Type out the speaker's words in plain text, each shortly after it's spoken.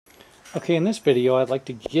Okay, in this video I'd like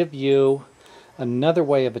to give you another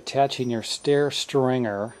way of attaching your stair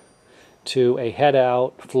stringer to a head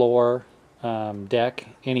out, floor, deck,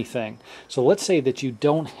 anything. So let's say that you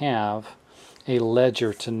don't have a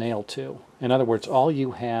ledger to nail to. In other words, all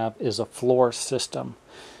you have is a floor system.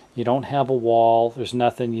 You don't have a wall, there's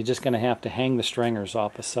nothing, you're just going to have to hang the stringers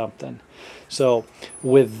off of something. So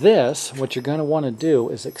with this, what you're going to want to do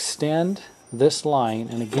is extend this line,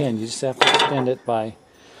 and again, you just have to extend it by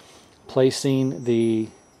placing the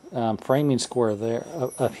framing square there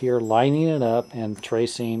up here, lining it up, and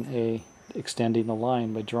extending the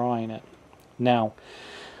line by drawing it. Now,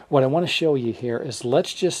 what I want to show you here is,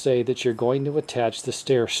 let's just say that you're going to attach the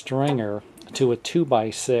stair stringer to a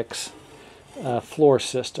 2x6 floor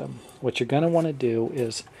system. What you're going to want to do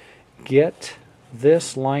is get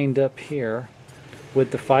this lined up here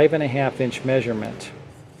with the 5.5-inch measurement.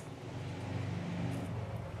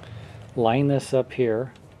 Line this up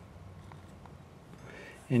here,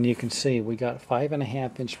 and you can see we got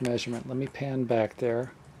 5.5-inch measurement. Let me pan back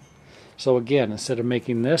there. So again, instead of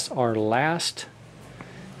making this our last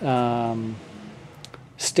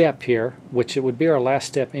step here, which it would be our last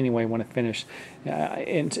step anyway when it finished,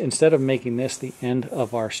 instead of making this the end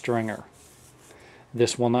of our stringer,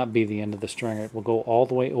 this will not be the end of the stringer. It will go all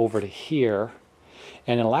the way over to here,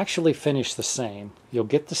 and it'll actually finish the same. You'll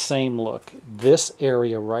get the same look. This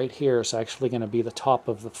area right here is actually going to be the top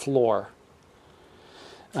of the floor.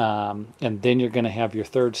 And then you're going to have your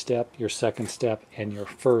third step, your second step, and your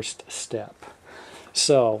first step.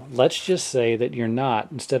 So let's just say that you're not,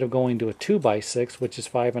 instead of going to a 2x6, which is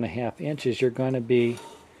 5.5 inches, you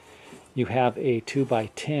have a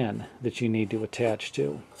 2x10 that you need to attach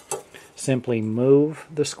to. Simply move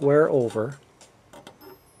the square over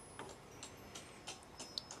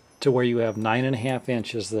to where you have 9.5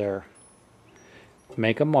 inches there.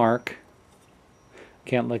 Make a mark.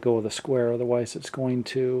 Can't let go of the square, otherwise it's going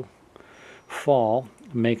to fall.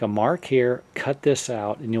 Make a mark here, cut this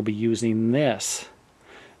out, and you'll be using this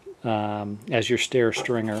as your stair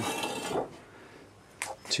stringer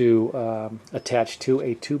to attach to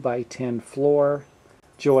a 2x10 floor,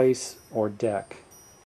 joist, or deck.